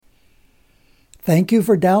Thank you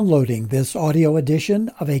for downloading this audio edition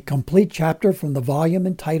of a complete chapter from the volume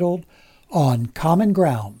entitled On Common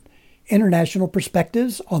Ground, International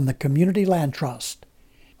Perspectives on the Community Land Trust.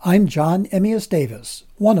 I'm John Emmius Davis,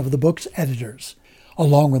 one of the book's editors,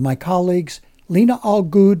 along with my colleagues Lina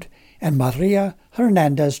Algood and Maria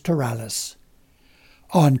Hernandez Torrales.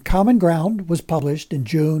 On Common Ground was published in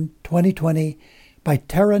June 2020 by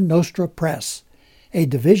Terra Nostra Press, a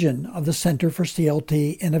division of the Center for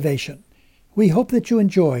CLT Innovation. We hope that you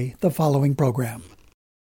enjoy the following program.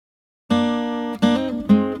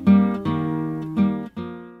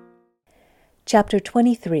 Chapter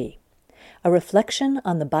 23, A Reflection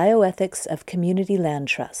on the Bioethics of Community Land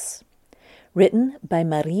Trusts. Written by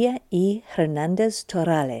Maria E. Hernandez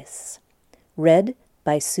Torrales. Read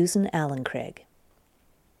by Susan Allen Craig.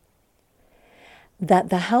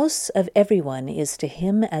 That the house of everyone is to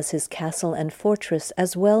him as his castle and fortress,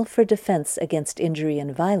 as well for defense against injury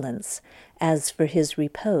and violence, as for his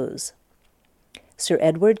repose. Sir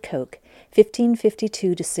Edward Coke, 1552 to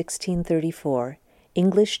 1634,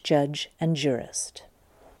 English judge and jurist.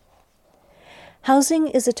 Housing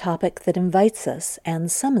is a topic that invites us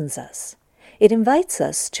and summons us. It invites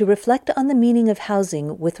us to reflect on the meaning of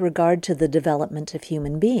housing with regard to the development of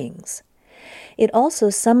human beings. It also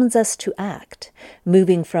summons us to act,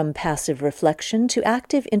 moving from passive reflection to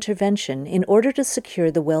active intervention in order to secure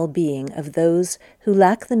the well-being of those who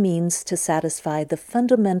lack the means to satisfy the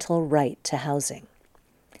fundamental right to housing.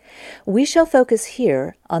 We shall focus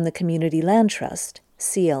here on the Community Land Trust,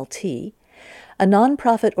 CLT, a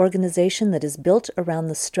nonprofit organization that is built around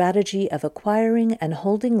the strategy of acquiring and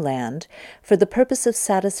holding land for the purpose of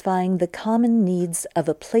satisfying the common needs of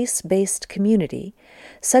a place-based community,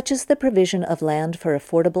 such as the provision of land for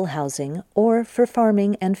affordable housing or for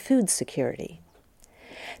farming and food security.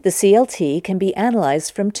 The CLT can be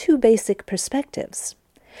analyzed from two basic perspectives.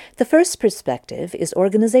 The first perspective is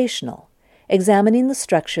organizational, examining the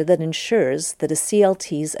structure that ensures that a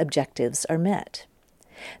CLT's objectives are met.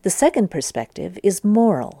 The second perspective is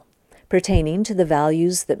moral, pertaining to the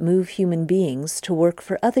values that move human beings to work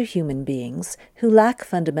for other human beings who lack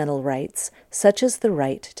fundamental rights, such as the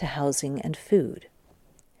right to housing and food.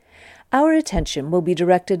 Our attention will be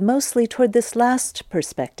directed mostly toward this last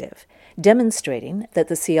perspective, demonstrating that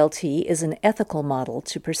the CLT is an ethical model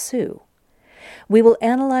to pursue. We will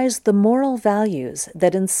analyze the moral values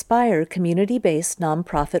that inspire community-based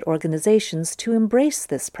nonprofit organizations to embrace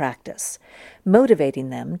this practice,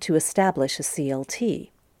 motivating them to establish a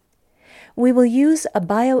CLT. We will use a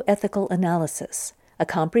bioethical analysis, a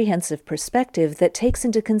comprehensive perspective that takes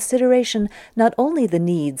into consideration not only the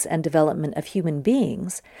needs and development of human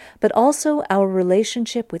beings, but also our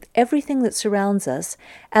relationship with everything that surrounds us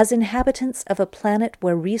as inhabitants of a planet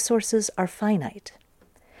where resources are finite.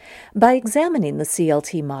 By examining the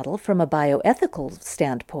CLT model from a bioethical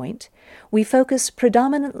standpoint, we focus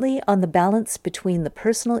predominantly on the balance between the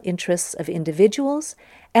personal interests of individuals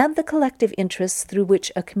and the collective interests through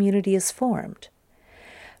which a community is formed.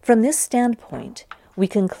 From this standpoint, we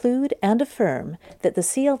conclude and affirm that the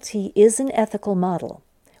CLT is an ethical model,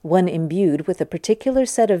 one imbued with a particular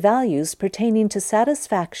set of values pertaining to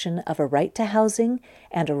satisfaction of a right to housing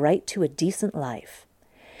and a right to a decent life.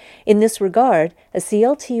 In this regard, a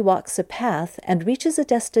CLT walks a path and reaches a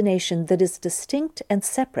destination that is distinct and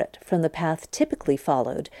separate from the path typically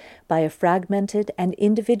followed by a fragmented and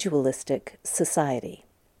individualistic society.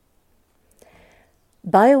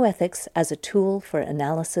 Bioethics as a tool for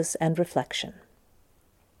analysis and reflection.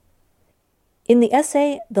 In the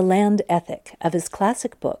essay The Land Ethic of his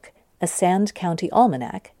classic book, A Sand County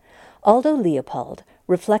Almanac, Aldo Leopold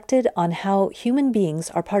reflected on how human beings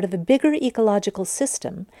are part of a bigger ecological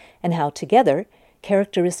system and how together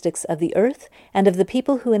characteristics of the earth and of the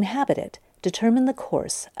people who inhabit it determine the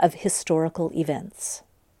course of historical events.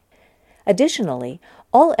 Additionally,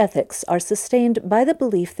 all ethics are sustained by the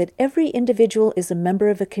belief that every individual is a member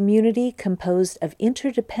of a community composed of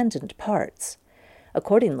interdependent parts.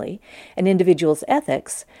 Accordingly, an individual's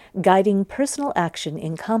ethics, guiding personal action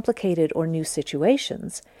in complicated or new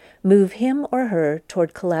situations, move him or her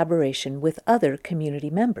toward collaboration with other community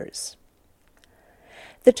members.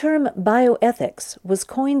 The term bioethics was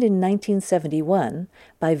coined in 1971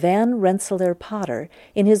 by Van Rensselaer Potter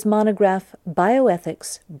in his monograph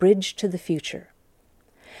Bioethics: Bridge to the Future.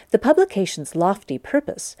 The publication's lofty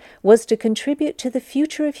purpose was to contribute to the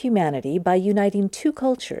future of humanity by uniting two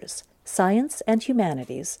cultures, science and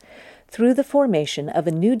humanities, through the formation of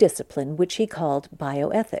a new discipline which he called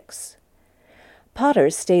bioethics. Potter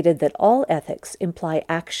stated that all ethics imply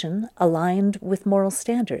action aligned with moral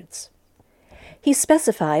standards. He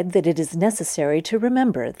specified that it is necessary to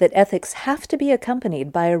remember that ethics have to be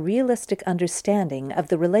accompanied by a realistic understanding of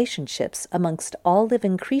the relationships amongst all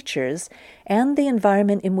living creatures and the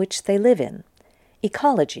environment in which they live in,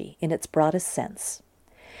 ecology in its broadest sense.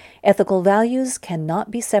 Ethical values cannot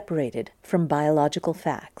be separated from biological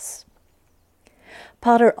facts.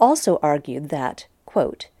 Potter also argued that,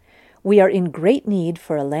 quote, "We are in great need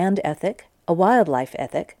for a land ethic, a wildlife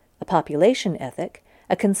ethic, a population ethic,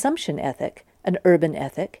 a consumption ethic, an urban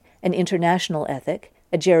ethic, an international ethic,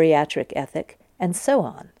 a geriatric ethic, and so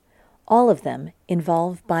on. All of them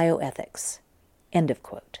involve bioethics." End of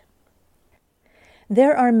quote.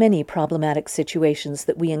 There are many problematic situations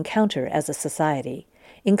that we encounter as a society,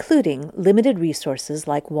 including limited resources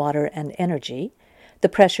like water and energy, the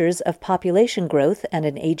pressures of population growth and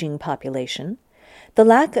an aging population, the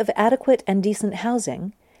lack of adequate and decent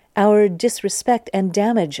housing, our disrespect and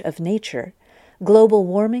damage of nature, global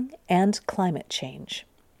warming, and climate change.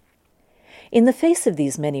 In the face of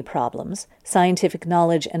these many problems, scientific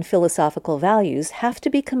knowledge and philosophical values have to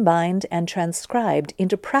be combined and transcribed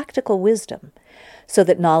into practical wisdom so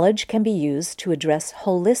that knowledge can be used to address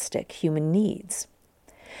holistic human needs.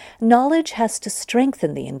 Knowledge has to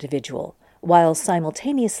strengthen the individual while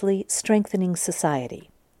simultaneously strengthening society.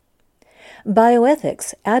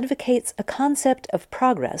 Bioethics advocates a concept of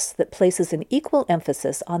progress that places an equal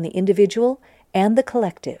emphasis on the individual and the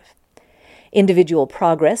collective. Individual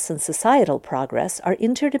progress and societal progress are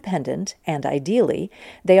interdependent, and ideally,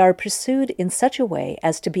 they are pursued in such a way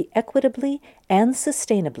as to be equitably and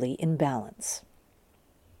sustainably in balance.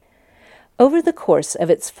 Over the course of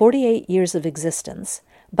its 48 years of existence,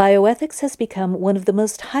 bioethics has become one of the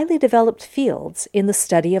most highly developed fields in the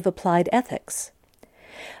study of applied ethics.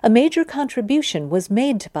 A major contribution was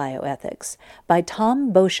made to bioethics by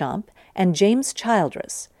Tom Beauchamp and James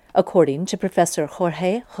Childress, according to Professor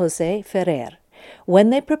Jorge José Ferrer, when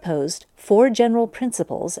they proposed 4 general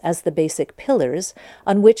principles as the basic pillars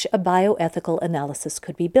on which a bioethical analysis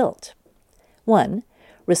could be built. 1.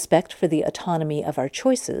 Respect for the autonomy of our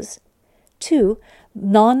choices. 2.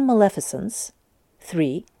 Non-maleficence.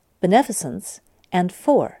 3. Beneficence. And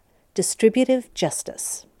 4. Distributive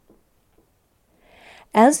justice.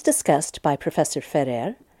 As discussed by Professor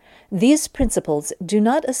Ferrer, these principles do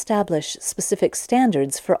not establish specific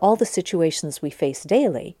standards for all the situations we face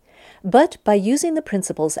daily, but by using the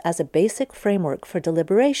principles as a basic framework for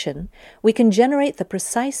deliberation, we can generate the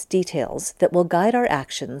precise details that will guide our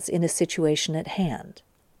actions in a situation at hand.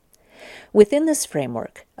 Within this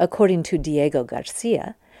framework, according to Diego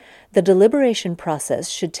Garcia, the deliberation process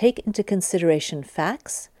should take into consideration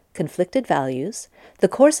facts, conflicted values, the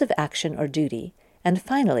course of action or duty, and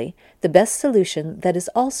finally, the best solution that is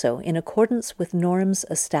also in accordance with norms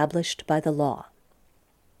established by the law.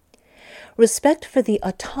 Respect for the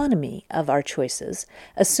autonomy of our choices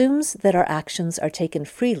assumes that our actions are taken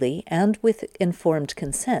freely and with informed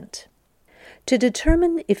consent. To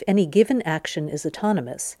determine if any given action is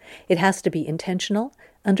autonomous, it has to be intentional,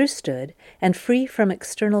 understood, and free from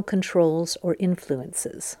external controls or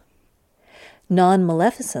influences.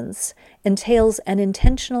 Non-maleficence entails an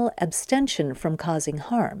intentional abstention from causing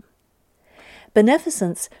harm.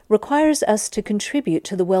 Beneficence requires us to contribute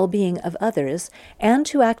to the well-being of others and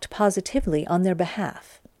to act positively on their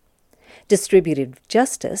behalf. Distributive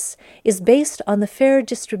justice is based on the fair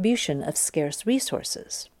distribution of scarce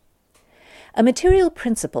resources. A material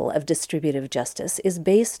principle of distributive justice is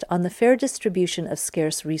based on the fair distribution of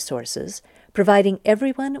scarce resources, providing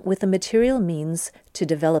everyone with the material means to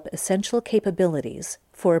develop essential capabilities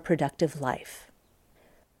for a productive life.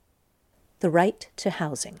 The right to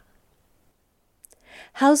housing.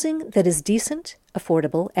 Housing that is decent,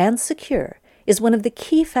 affordable, and secure is one of the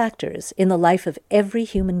key factors in the life of every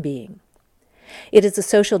human being. It is a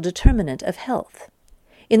social determinant of health.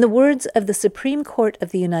 In the words of the Supreme Court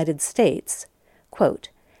of the United States, quote,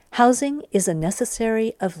 "Housing is a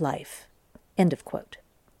necessary of life." End of quote.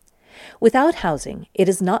 Without housing, it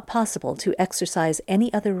is not possible to exercise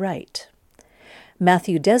any other right.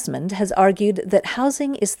 Matthew Desmond has argued that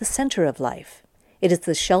housing is the center of life. It is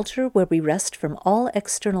the shelter where we rest from all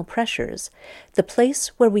external pressures, the place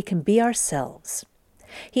where we can be ourselves.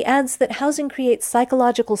 He adds that housing creates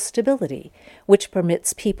psychological stability, which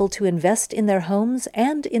permits people to invest in their homes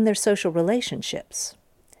and in their social relationships.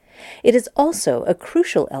 It is also a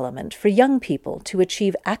crucial element for young people to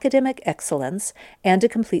achieve academic excellence and to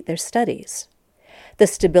complete their studies. The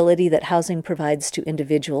stability that housing provides to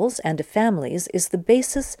individuals and to families is the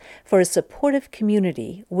basis for a supportive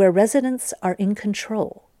community where residents are in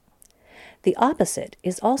control. The opposite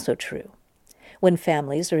is also true. When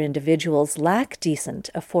families or individuals lack decent,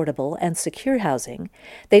 affordable, and secure housing,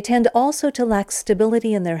 they tend also to lack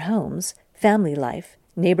stability in their homes, family life,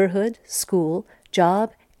 neighborhood, school,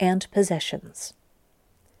 job, and possessions.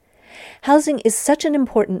 Housing is such an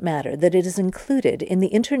important matter that it is included in the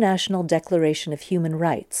International Declaration of Human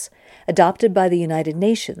Rights, adopted by the United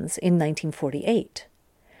Nations in 1948.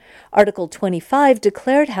 Article 25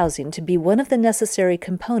 declared housing to be one of the necessary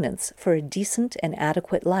components for a decent and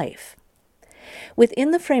adequate life.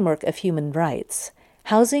 Within the framework of human rights,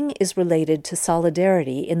 housing is related to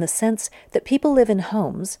solidarity in the sense that people live in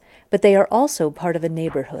homes, but they are also part of a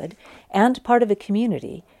neighborhood and part of a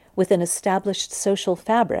community with an established social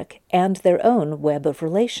fabric and their own web of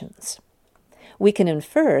relations. We can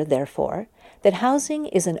infer, therefore, that housing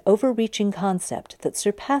is an overreaching concept that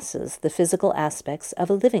surpasses the physical aspects of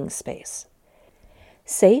a living space.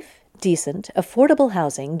 Safe, decent, affordable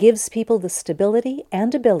housing gives people the stability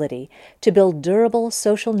and ability to build durable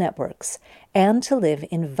social networks and to live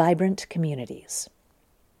in vibrant communities.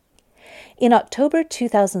 In October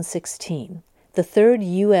 2016, the Third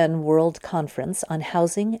UN World Conference on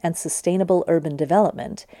Housing and Sustainable Urban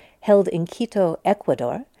Development, held in Quito,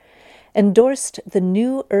 Ecuador, endorsed the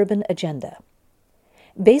New Urban Agenda.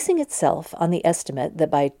 Basing itself on the estimate that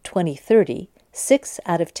by 2030, 6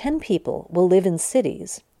 out of 10 people will live in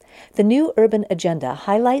cities, the New Urban Agenda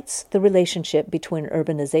highlights the relationship between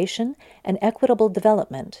urbanization and equitable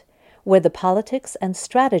development, where the politics and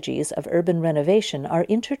strategies of urban renovation are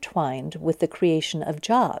intertwined with the creation of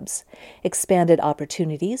jobs, expanded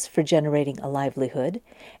opportunities for generating a livelihood,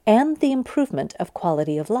 and the improvement of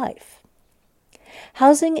quality of life.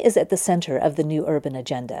 Housing is at the center of the New Urban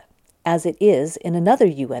Agenda, as it is in another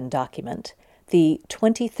UN document, the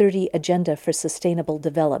 2030 Agenda for Sustainable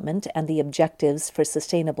Development and the Objectives for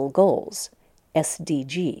Sustainable Goals,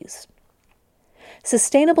 SDGs.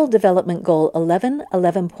 Sustainable Development Goal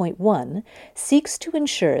 11.1 seeks to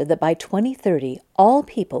ensure that by 2030 all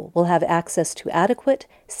people will have access to adequate,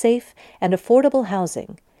 safe, and affordable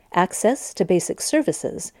housing, access to basic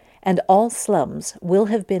services, and all slums will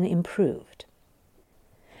have been improved.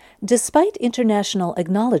 Despite international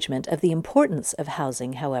acknowledgement of the importance of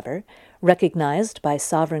housing, however, recognized by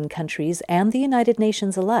sovereign countries and the United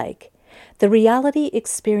Nations alike, the reality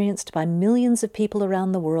experienced by millions of people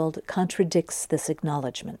around the world contradicts this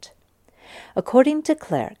acknowledgement. According to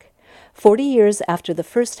Clerc, 40 years after the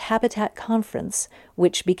first Habitat Conference,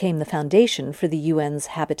 which became the foundation for the UN's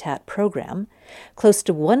Habitat program, close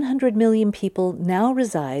to 100 million people now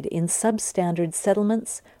reside in substandard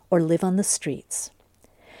settlements or live on the streets.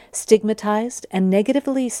 Stigmatized and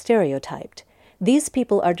negatively stereotyped, these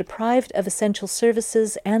people are deprived of essential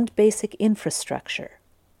services and basic infrastructure.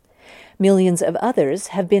 Millions of others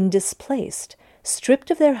have been displaced,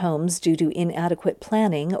 stripped of their homes due to inadequate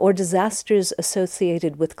planning or disasters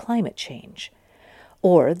associated with climate change,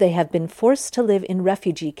 or they have been forced to live in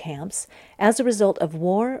refugee camps as a result of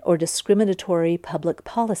war or discriminatory public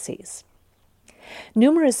policies.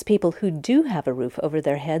 Numerous people who do have a roof over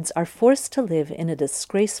their heads are forced to live in a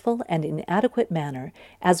disgraceful and inadequate manner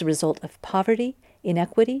as a result of poverty,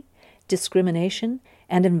 inequity, discrimination,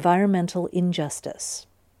 and environmental injustice.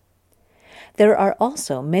 There are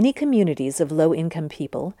also many communities of low-income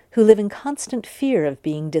people who live in constant fear of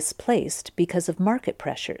being displaced because of market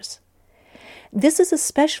pressures. This is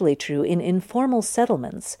especially true in informal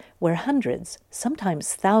settlements where hundreds,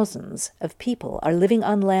 sometimes thousands, of people are living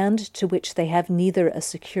on land to which they have neither a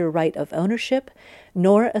secure right of ownership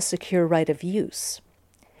nor a secure right of use.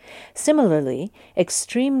 Similarly,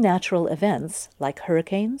 extreme natural events like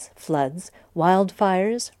hurricanes, floods,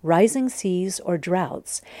 wildfires, rising seas, or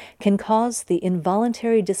droughts can cause the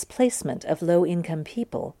involuntary displacement of low-income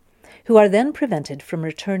people, who are then prevented from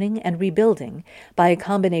returning and rebuilding by a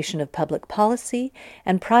combination of public policy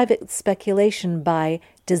and private speculation by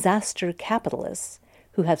disaster capitalists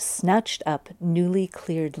who have snatched up newly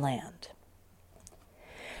cleared land.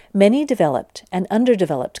 Many developed and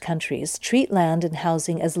underdeveloped countries treat land and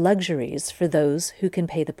housing as luxuries for those who can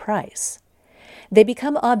pay the price. They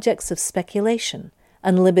become objects of speculation,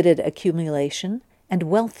 unlimited accumulation, and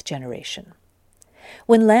wealth generation.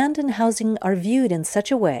 When land and housing are viewed in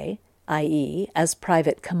such a way, i.e., as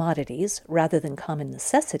private commodities rather than common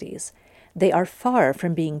necessities, they are far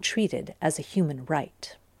from being treated as a human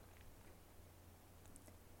right.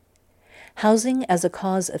 Housing as a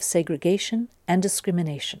cause of segregation and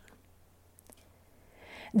discrimination.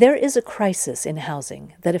 There is a crisis in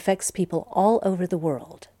housing that affects people all over the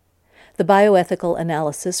world. The bioethical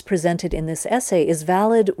analysis presented in this essay is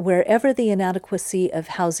valid wherever the inadequacy of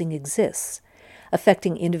housing exists,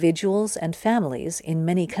 affecting individuals and families in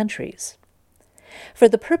many countries. For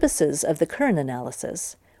the purposes of the current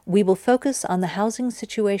analysis, we will focus on the housing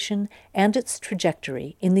situation and its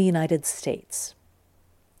trajectory in the United States.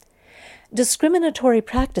 Discriminatory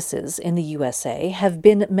practices in the USA have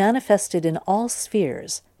been manifested in all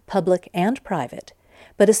spheres, public and private,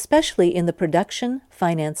 but especially in the production,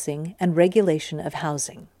 financing, and regulation of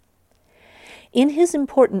housing. In his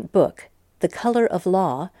important book, The Color of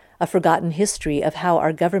Law, A Forgotten History of How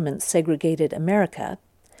Our Government Segregated America,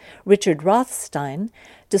 Richard Rothstein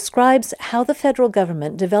describes how the federal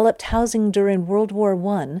government developed housing during World War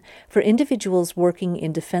I for individuals working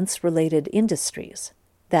in defense-related industries,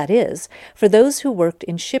 that is, for those who worked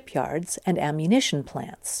in shipyards and ammunition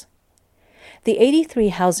plants. The 83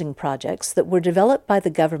 housing projects that were developed by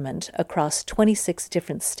the government across 26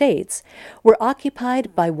 different states were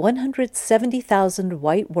occupied by 170,000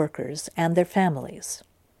 white workers and their families.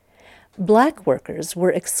 Black workers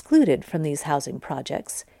were excluded from these housing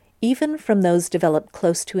projects, even from those developed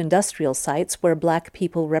close to industrial sites where black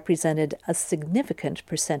people represented a significant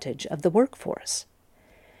percentage of the workforce.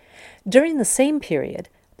 During the same period,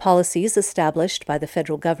 policies established by the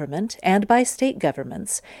federal government and by state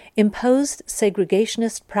governments imposed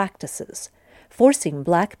segregationist practices, forcing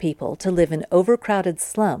black people to live in overcrowded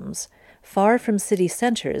slums, far from city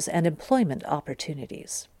centers and employment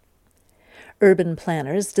opportunities. Urban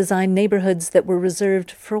planners designed neighborhoods that were reserved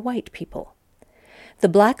for white people. The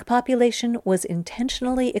black population was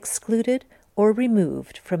intentionally excluded or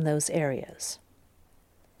removed from those areas.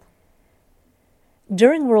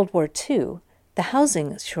 During World War II, the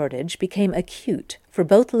housing shortage became acute for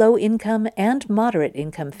both low-income and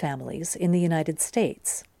moderate-income families in the United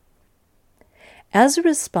States. As a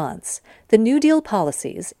response, the New Deal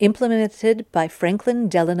policies implemented by Franklin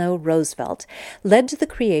Delano Roosevelt led to the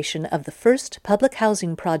creation of the first public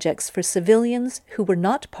housing projects for civilians who were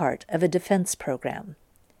not part of a defense program.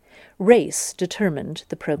 Race determined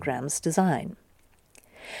the program's design.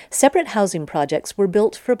 Separate housing projects were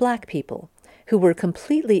built for black people, who were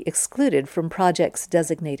completely excluded from projects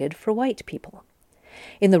designated for white people.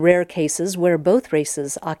 In the rare cases where both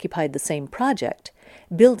races occupied the same project,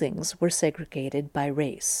 buildings were segregated by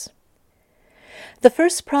race. The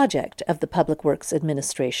first project of the Public Works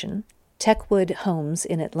Administration, Techwood Homes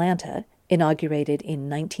in Atlanta, inaugurated in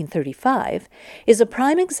 1935, is a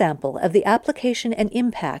prime example of the application and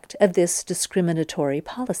impact of this discriminatory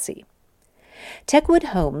policy. Techwood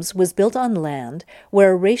Homes was built on land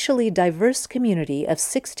where a racially diverse community of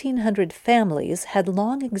 1,600 families had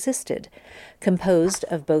long existed, composed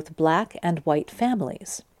of both black and white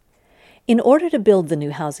families. In order to build the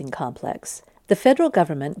new housing complex, the federal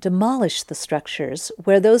government demolished the structures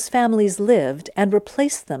where those families lived and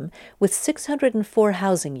replaced them with 604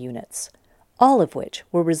 housing units, all of which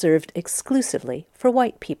were reserved exclusively for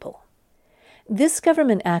white people. This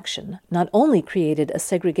government action not only created a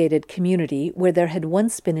segregated community where there had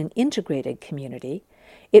once been an integrated community,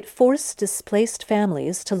 it forced displaced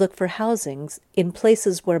families to look for housings in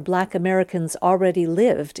places where black Americans already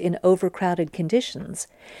lived in overcrowded conditions,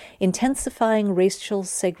 intensifying racial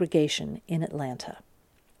segregation in Atlanta.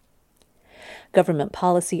 Government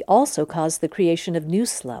policy also caused the creation of new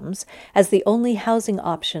slums as the only housing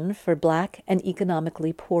option for black and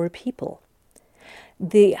economically poor people.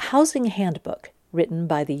 The Housing Handbook, written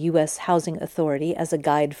by the U.S. Housing Authority as a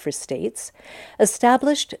guide for states,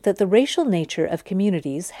 established that the racial nature of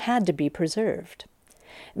communities had to be preserved.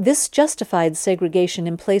 This justified segregation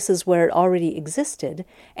in places where it already existed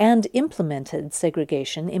and implemented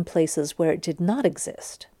segregation in places where it did not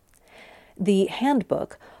exist. The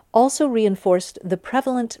handbook also reinforced the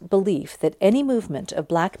prevalent belief that any movement of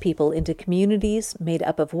black people into communities made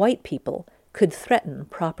up of white people could threaten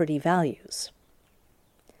property values.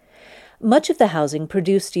 Much of the housing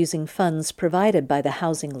produced using funds provided by the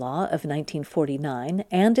Housing Law of 1949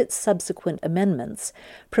 and its subsequent amendments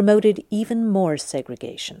promoted even more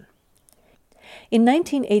segregation. In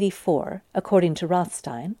 1984, according to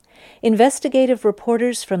Rothstein, investigative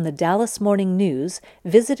reporters from the Dallas Morning News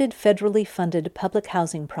visited federally funded public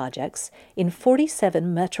housing projects in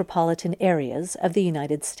 47 metropolitan areas of the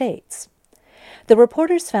United States. The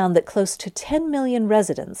reporters found that close to 10 million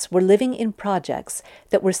residents were living in projects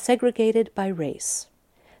that were segregated by race.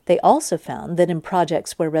 They also found that in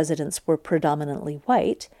projects where residents were predominantly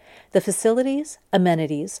white, the facilities,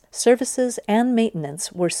 amenities, services, and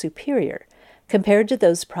maintenance were superior compared to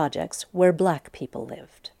those projects where black people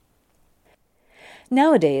lived.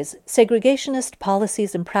 Nowadays, segregationist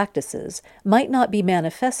policies and practices might not be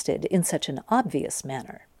manifested in such an obvious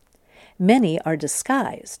manner. Many are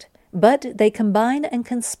disguised, but they combine and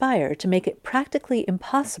conspire to make it practically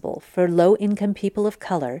impossible for low-income people of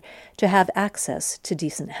color to have access to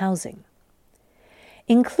decent housing.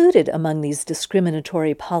 Included among these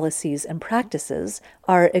discriminatory policies and practices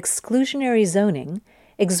are exclusionary zoning,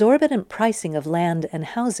 exorbitant pricing of land and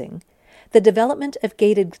housing, the development of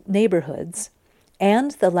gated neighborhoods,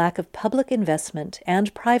 and the lack of public investment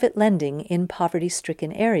and private lending in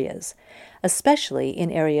poverty-stricken areas, especially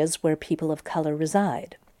in areas where people of color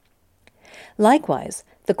reside. Likewise,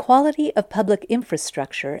 the quality of public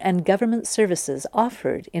infrastructure and government services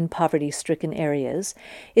offered in poverty-stricken areas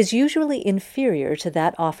is usually inferior to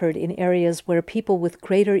that offered in areas where people with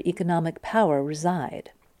greater economic power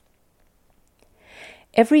reside.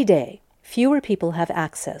 Every day, fewer people have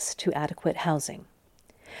access to adequate housing.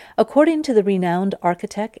 According to the renowned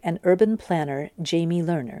architect and urban planner Jamie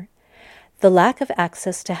Lerner, the lack of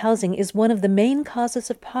access to housing is one of the main causes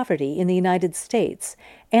of poverty in the United States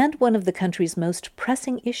and one of the country's most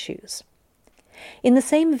pressing issues. In the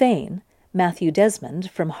same vein, Matthew Desmond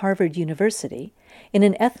from Harvard University, in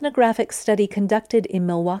an ethnographic study conducted in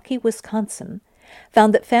Milwaukee, Wisconsin,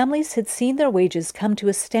 found that families had seen their wages come to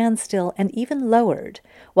a standstill and even lowered,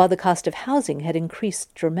 while the cost of housing had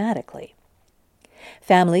increased dramatically.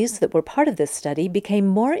 Families that were part of this study became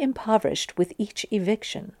more impoverished with each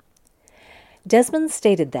eviction. Desmond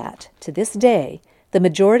stated that, to this day, the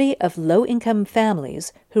majority of low-income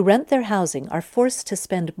families who rent their housing are forced to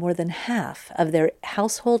spend more than half of their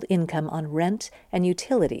household income on rent and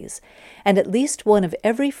utilities, and at least one of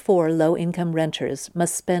every 4 low-income renters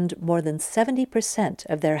must spend more than 70%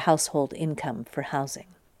 of their household income for housing.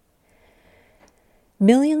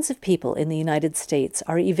 Millions of people in the United States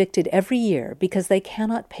are evicted every year because they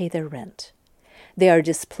cannot pay their rent. They are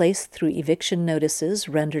displaced through eviction notices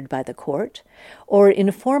rendered by the court, or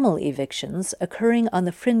informal evictions occurring on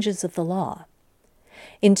the fringes of the law.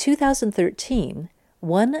 In 2013,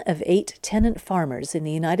 1 of 8 tenant farmers in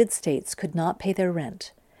the United States could not pay their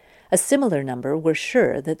rent. A similar number were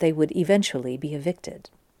sure that they would eventually be evicted.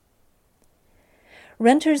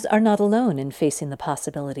 Renters are not alone in facing the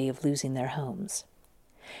possibility of losing their homes.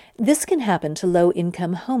 This can happen to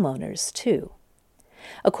low-income homeowners, too.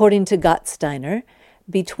 According to Gottsteiner,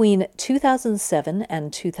 between 2007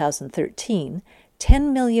 and 2013,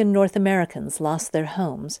 10 million North Americans lost their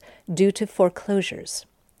homes due to foreclosures.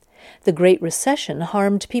 The Great Recession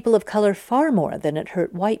harmed people of color far more than it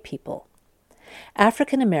hurt white people.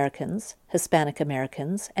 African Americans, Hispanic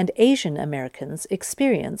Americans, and Asian Americans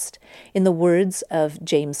experienced, in the words of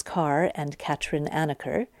James Carr and Katrin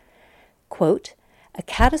Anaker, quote, a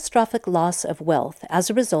catastrophic loss of wealth as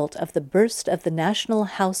a result of the burst of the national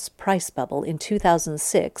house price bubble in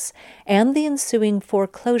 2006 and the ensuing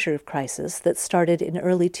foreclosure crisis that started in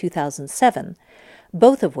early 2007,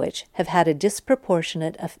 both of which have had a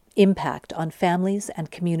disproportionate impact on families and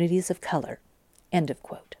communities of color. End of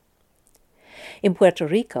quote. In Puerto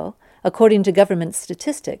Rico, according to government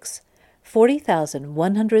statistics,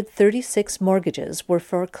 40,136 mortgages were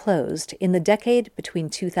foreclosed in the decade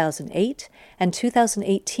between 2008 and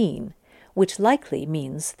 2018, which likely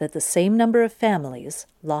means that the same number of families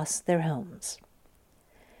lost their homes.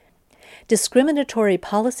 Discriminatory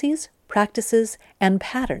policies, practices, and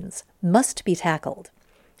patterns must be tackled,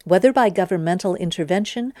 whether by governmental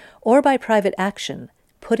intervention or by private action,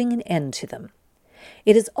 putting an end to them.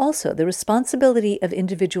 It is also the responsibility of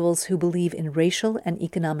individuals who believe in racial and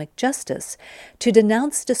economic justice to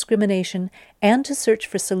denounce discrimination and to search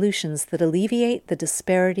for solutions that alleviate the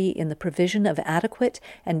disparity in the provision of adequate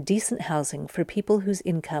and decent housing for people whose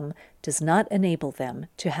income does not enable them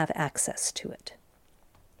to have access to it.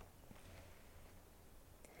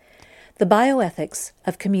 The bioethics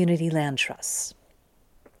of community land trusts.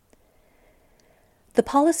 The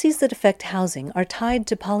policies that affect housing are tied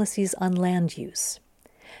to policies on land use.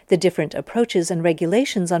 The different approaches and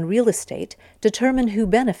regulations on real estate determine who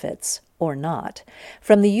benefits, or not,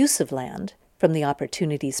 from the use of land, from the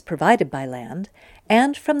opportunities provided by land,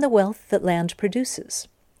 and from the wealth that land produces.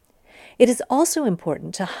 It is also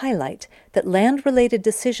important to highlight that land-related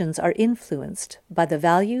decisions are influenced by the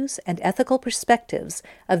values and ethical perspectives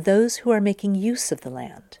of those who are making use of the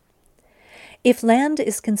land. If land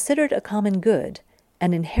is considered a common good,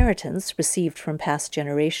 an inheritance received from past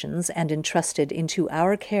generations and entrusted into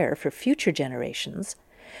our care for future generations,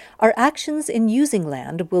 our actions in using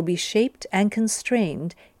land will be shaped and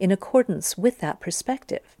constrained in accordance with that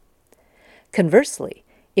perspective. Conversely,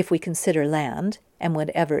 if we consider land, and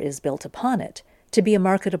whatever is built upon it, to be a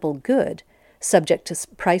marketable good, subject to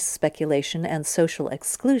price speculation and social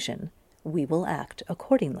exclusion, we will act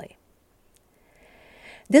accordingly.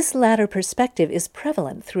 This latter perspective is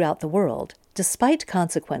prevalent throughout the world, despite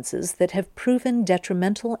consequences that have proven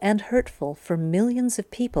detrimental and hurtful for millions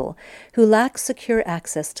of people who lack secure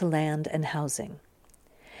access to land and housing.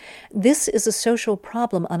 This is a social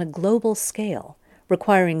problem on a global scale,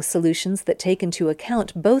 requiring solutions that take into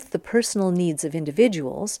account both the personal needs of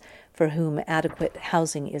individuals, for whom adequate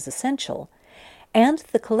housing is essential, and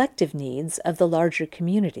the collective needs of the larger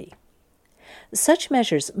community. Such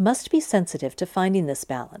measures must be sensitive to finding this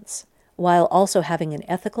balance, while also having an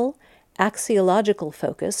ethical, axiological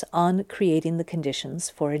focus on creating the conditions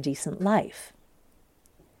for a decent life.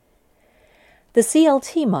 The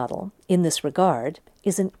CLT model, in this regard,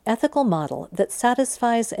 is an ethical model that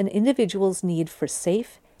satisfies an individual's need for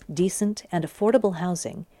safe, decent, and affordable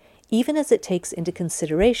housing, even as it takes into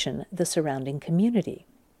consideration the surrounding community.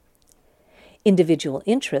 Individual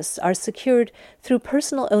interests are secured through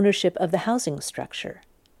personal ownership of the housing structure.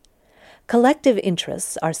 Collective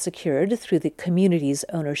interests are secured through the community's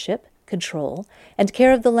ownership, control, and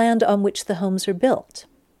care of the land on which the homes are built.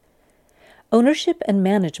 Ownership and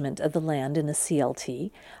management of the land in a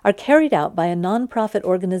CLT are carried out by a nonprofit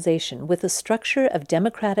organization with a structure of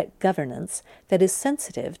democratic governance that is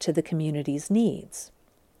sensitive to the community's needs.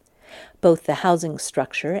 Both the housing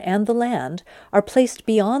structure and the land are placed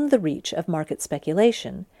beyond the reach of market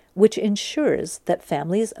speculation, which ensures that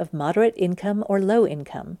families of moderate income or low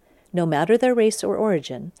income, no matter their race or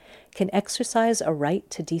origin, can exercise a right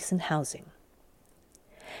to decent housing.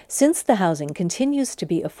 Since the housing continues to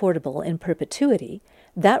be affordable in perpetuity,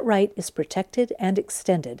 that right is protected and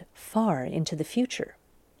extended far into the future.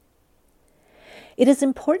 It is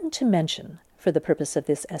important to mention, for the purpose of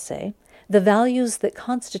this essay, the values that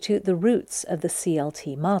constitute the roots of the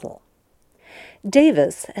CLT model.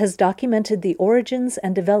 Davis has documented the origins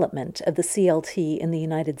and development of the CLT in the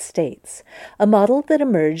United States, a model that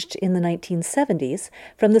emerged in the 1970s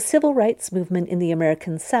from the civil rights movement in the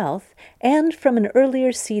American South and from an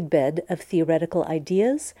earlier seedbed of theoretical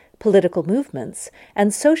ideas, political movements,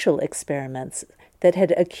 and social experiments that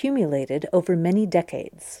had accumulated over many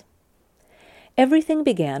decades. Everything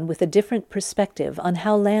began with a different perspective on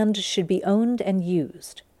how land should be owned and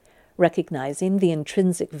used, recognizing the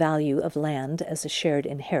intrinsic value of land as a shared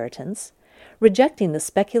inheritance, rejecting the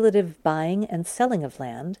speculative buying and selling of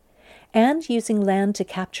land, and using land to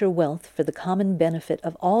capture wealth for the common benefit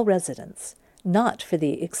of all residents, not for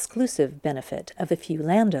the exclusive benefit of a few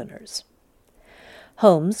landowners.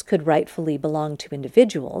 Homes could rightfully belong to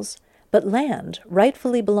individuals, but land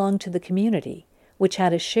rightfully belonged to the community, which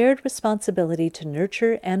had a shared responsibility to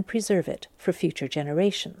nurture and preserve it for future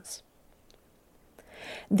generations.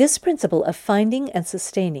 This principle of finding and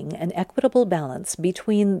sustaining an equitable balance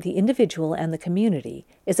between the individual and the community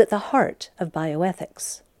is at the heart of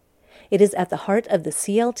bioethics. It is at the heart of the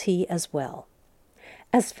CLT as well.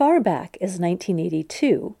 As far back as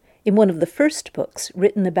 1982, in one of the first books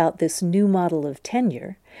written about this new model of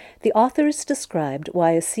tenure, the authors described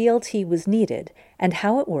why a CLT was needed and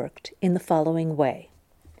how it worked in the following way.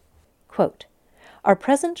 Quote, "Our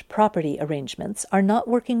present property arrangements are not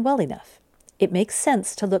working well enough. It makes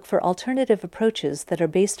sense to look for alternative approaches that are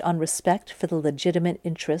based on respect for the legitimate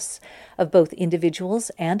interests of both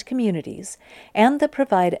individuals and communities, and that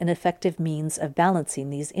provide an effective means of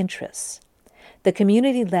balancing these interests. The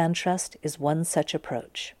Community Land Trust is one such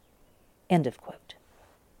approach." End of quote.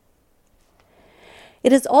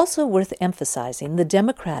 It is also worth emphasizing the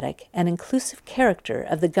democratic and inclusive character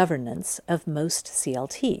of the governance of most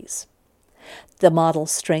CLTs. The model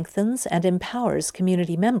strengthens and empowers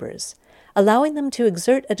community members, allowing them to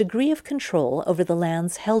exert a degree of control over the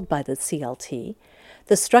lands held by the CLT,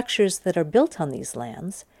 the structures that are built on these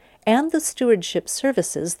lands, and the stewardship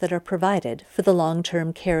services that are provided for the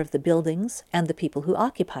long-term care of the buildings and the people who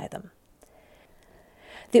occupy them.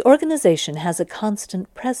 The organization has a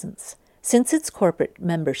constant presence, since its corporate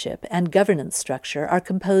membership and governance structure are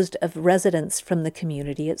composed of residents from the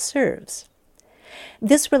community it serves.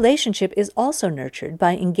 This relationship is also nurtured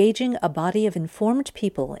by engaging a body of informed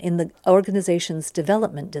people in the organization's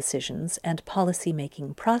development decisions and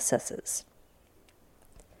policy-making processes.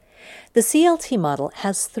 The CLT model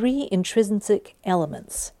has three intrinsic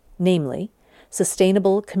elements, namely,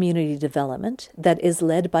 sustainable community development that is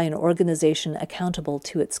led by an organization accountable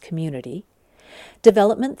to its community,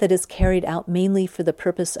 development that is carried out mainly for the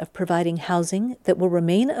purpose of providing housing that will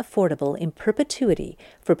remain affordable in perpetuity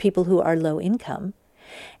for people who are low income,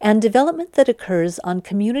 and development that occurs on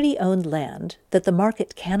community-owned land that the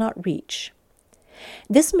market cannot reach.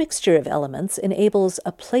 This mixture of elements enables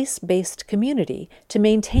a place-based community to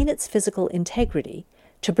maintain its physical integrity,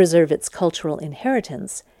 to preserve its cultural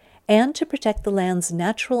inheritance, and to protect the land's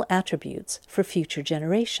natural attributes for future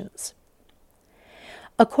generations.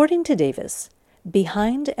 According to Davis,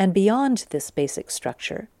 behind and beyond this basic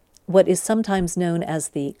structure, what is sometimes known as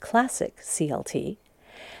the classic CLT,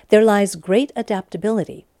 there lies great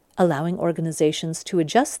adaptability, allowing organizations to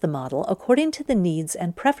adjust the model according to the needs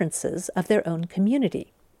and preferences of their own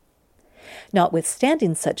community.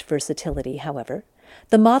 Notwithstanding such versatility, however,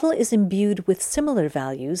 the model is imbued with similar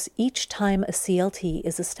values each time a CLT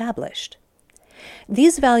is established.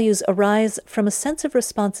 These values arise from a sense of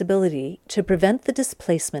responsibility to prevent the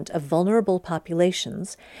displacement of vulnerable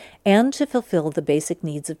populations and to fulfill the basic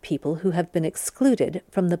needs of people who have been excluded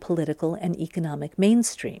from the political and economic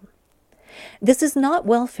mainstream. This is not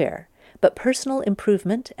welfare, but personal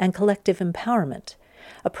improvement and collective empowerment,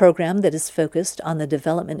 a program that is focused on the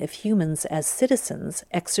development of humans as citizens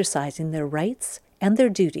exercising their rights and their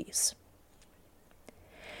duties.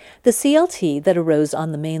 The CLT that arose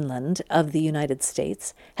on the mainland of the United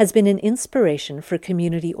States has been an inspiration for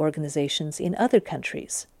community organizations in other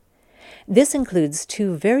countries. This includes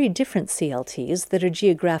two very different CLTs that are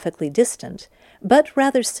geographically distant, but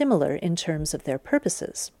rather similar in terms of their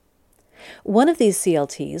purposes. One of these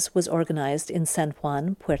CLTs was organized in San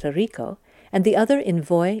Juan, Puerto Rico, and the other in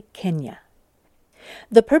Voi, Kenya.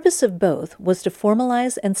 The purpose of both was to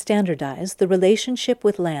formalize and standardize the relationship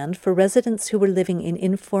with land for residents who were living in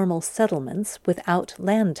informal settlements without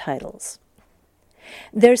land titles.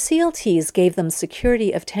 Their CLTs gave them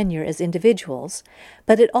security of tenure as individuals,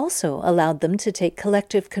 but it also allowed them to take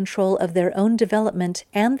collective control of their own development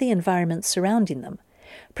and the environment surrounding them,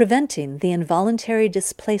 preventing the involuntary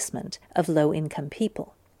displacement of low-income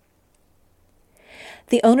people.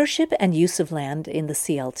 The ownership and use of land in the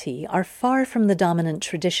CLT are far from the dominant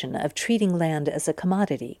tradition of treating land as a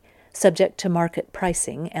commodity, subject to market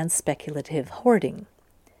pricing and speculative hoarding.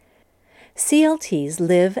 CLTs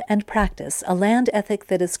live and practice a land ethic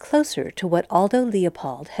that is closer to what Aldo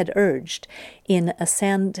Leopold had urged in a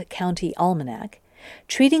Sand County Almanac,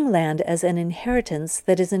 treating land as an inheritance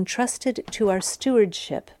that is entrusted to our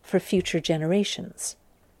stewardship for future generations.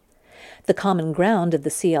 The common ground of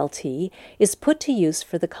the CLT is put to use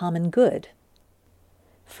for the common good.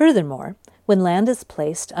 Furthermore, when land is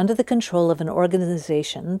placed under the control of an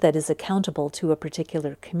organization that is accountable to a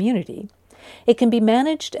particular community, it can be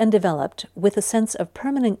managed and developed with a sense of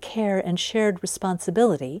permanent care and shared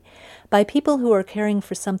responsibility by people who are caring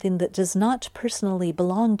for something that does not personally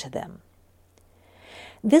belong to them.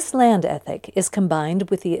 This land ethic is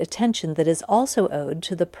combined with the attention that is also owed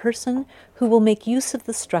to the person who will make use of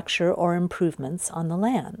the structure or improvements on the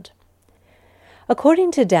land.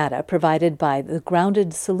 According to data provided by the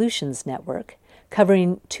Grounded Solutions Network,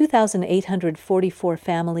 covering 2,844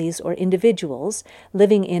 families or individuals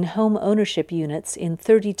living in home ownership units in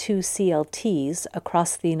 32 CLTs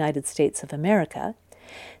across the United States of America,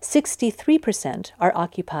 63% are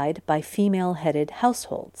occupied by female-headed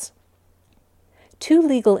households. Two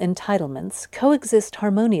legal entitlements coexist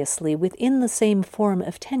harmoniously within the same form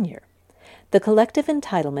of tenure: the collective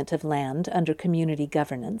entitlement of land under community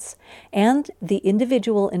governance and the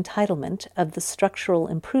individual entitlement of the structural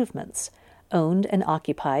improvements, owned and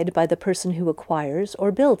occupied by the person who acquires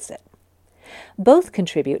or builds it. Both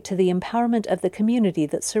contribute to the empowerment of the community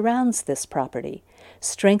that surrounds this property,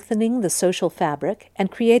 strengthening the social fabric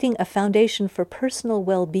and creating a foundation for personal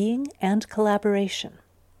well-being and collaboration.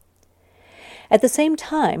 At the same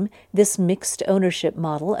time, this mixed ownership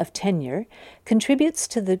model of tenure contributes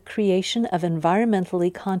to the creation of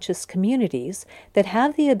environmentally conscious communities that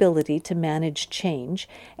have the ability to manage change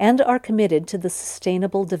and are committed to the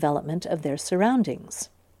sustainable development of their surroundings.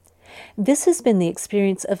 This has been the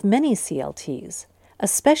experience of many CLTs,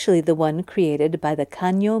 especially the one created by the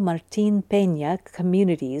Caño Martín Peña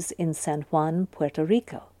communities in San Juan, Puerto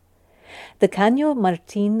Rico. The Caño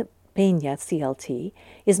Martín Peña CLT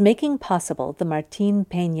is making possible the Martín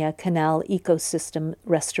Peña Canal Ecosystem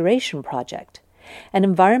Restoration Project, an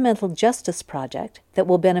environmental justice project that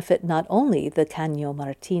will benefit not only the Caño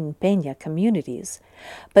Martín Peña communities,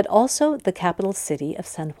 but also the capital city of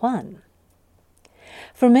San Juan.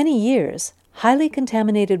 For many years, highly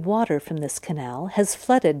contaminated water from this canal has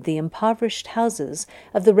flooded the impoverished houses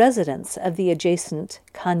of the residents of the adjacent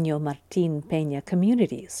Caño Martín Peña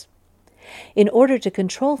communities. In order to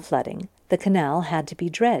control flooding, the canal had to be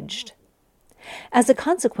dredged. As a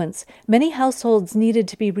consequence, many households needed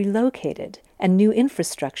to be relocated and new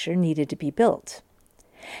infrastructure needed to be built.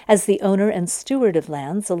 As the owner and steward of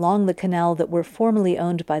lands along the canal that were formerly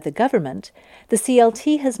owned by the government, the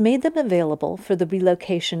CLT has made them available for the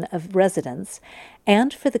relocation of residents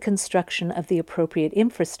and for the construction of the appropriate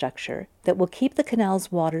infrastructure that will keep the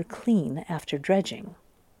canal's water clean after dredging.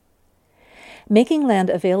 Making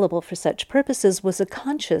land available for such purposes was a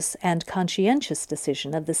conscious and conscientious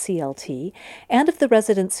decision of the CLT and of the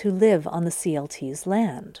residents who live on the CLT's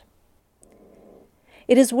land.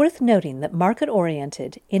 It is worth noting that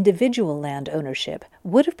market-oriented, individual land ownership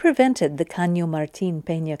would have prevented the Caño Martín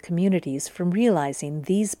Peña communities from realizing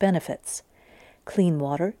these benefits: clean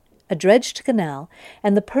water, a dredged canal,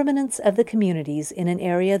 and the permanence of the communities in an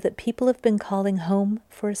area that people have been calling home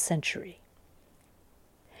for a century.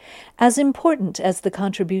 As important as the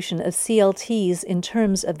contribution of CLTs in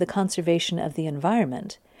terms of the conservation of the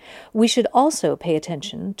environment, we should also pay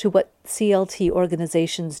attention to what CLT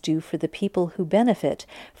organizations do for the people who benefit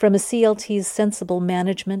from a CLT's sensible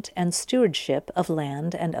management and stewardship of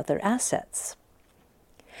land and other assets.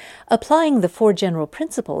 Applying the 4 general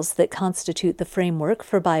principles that constitute the framework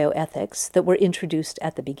for bioethics that were introduced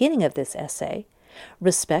at the beginning of this essay,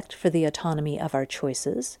 respect for the autonomy of our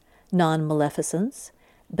choices, non-maleficence,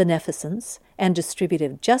 beneficence, and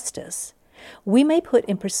distributive justice, we may put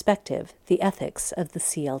in perspective the ethics of the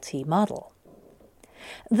CLT model.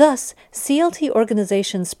 Thus, CLT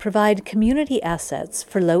organizations provide community assets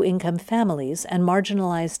for low-income families and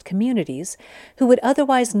marginalized communities who would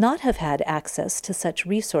otherwise not have had access to such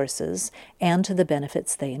resources and to the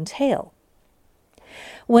benefits they entail.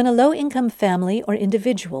 When a low-income family or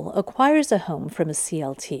individual acquires a home from a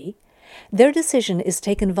CLT, their decision is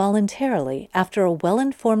taken voluntarily after a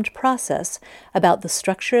well-informed process about the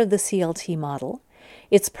structure of the CLT model,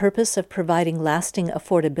 its purpose of providing lasting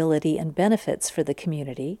affordability and benefits for the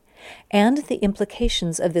community, and the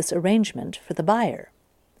implications of this arrangement for the buyer.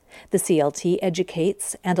 The CLT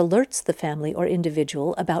educates and alerts the family or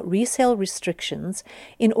individual about resale restrictions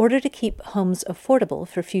in order to keep homes affordable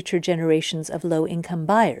for future generations of low-income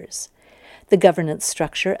buyers, the governance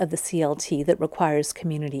structure of the CLT that requires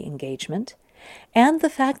community engagement, and the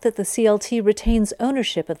fact that the CLT retains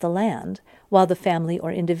ownership of the land while the family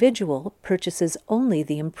or individual purchases only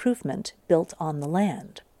the improvement built on the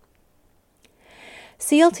land.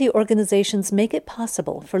 CLT organizations make it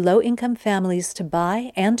possible for low-income families to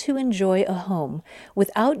buy and to enjoy a home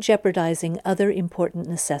without jeopardizing other important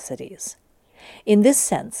necessities. In this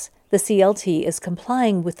sense, the CLT is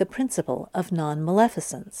complying with the principle of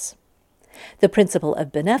non-maleficence. The principle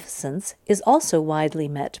of beneficence is also widely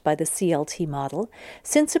met by the CLT model,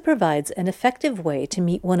 since it provides an effective way to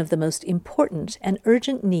meet one of the most important and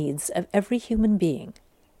urgent needs of every human being,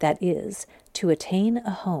 that is, to attain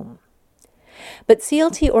a home. But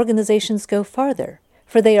CLT organizations go farther,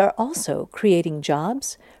 for they are also creating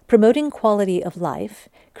jobs, promoting quality of life,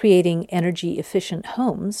 creating energy-efficient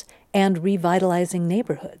homes, and revitalizing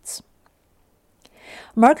neighborhoods.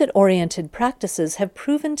 Market-oriented practices have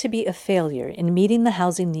proven to be a failure in meeting the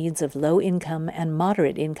housing needs of low-income and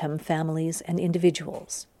moderate-income families and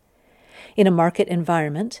individuals. In a market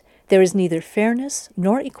environment, there is neither fairness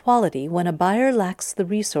nor equality when a buyer lacks the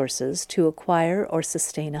resources to acquire or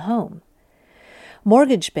sustain a home.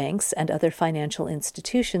 Mortgage banks and other financial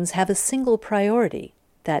institutions have a single priority,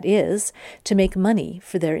 that is, to make money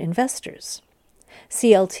for their investors.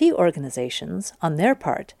 CLT organizations, on their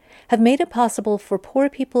part, have made it possible for poor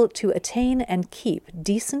people to attain and keep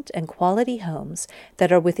decent and quality homes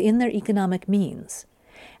that are within their economic means,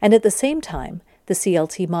 and at the same time, the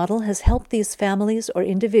CLT model has helped these families or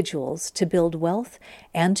individuals to build wealth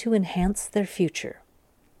and to enhance their future.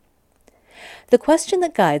 The question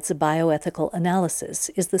that guides a bioethical analysis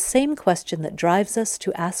is the same question that drives us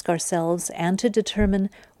to ask ourselves and to determine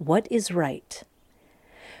what is right.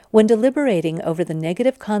 When deliberating over the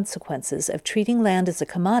negative consequences of treating land as a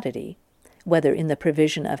commodity, whether in the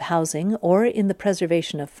provision of housing or in the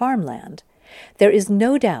preservation of farmland, there is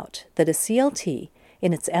no doubt that a CLT,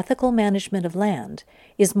 in its ethical management of land,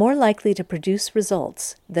 is more likely to produce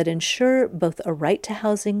results that ensure both a right to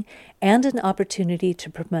housing and an opportunity to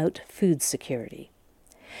promote food security.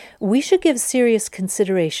 We should give serious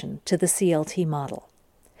consideration to the CLT model.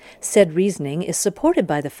 Said reasoning is supported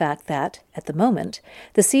by the fact that, at the moment,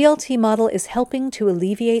 the CLT model is helping to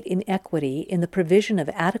alleviate inequity in the provision of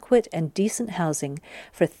adequate and decent housing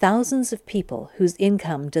for thousands of people whose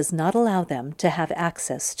income does not allow them to have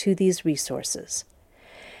access to these resources.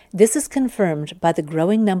 This is confirmed by the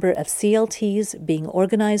growing number of CLTs being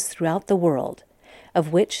organized throughout the world,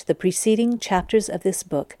 of which the preceding chapters of this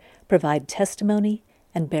book provide testimony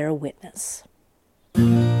and bear witness.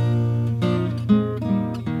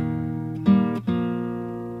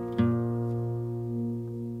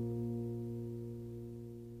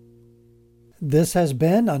 This has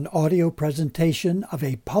been an audio presentation of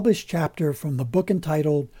a published chapter from the book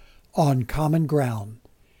entitled On Common Ground.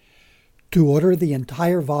 To order the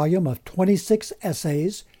entire volume of 26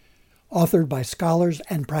 essays, authored by scholars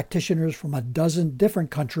and practitioners from a dozen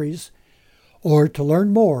different countries, or to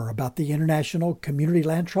learn more about the International Community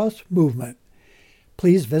Land Trust movement,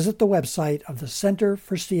 please visit the website of the Center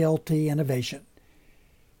for CLT Innovation.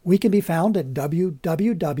 We can be found at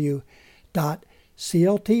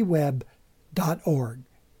www.cltweb.org.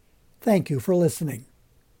 Thank you for listening.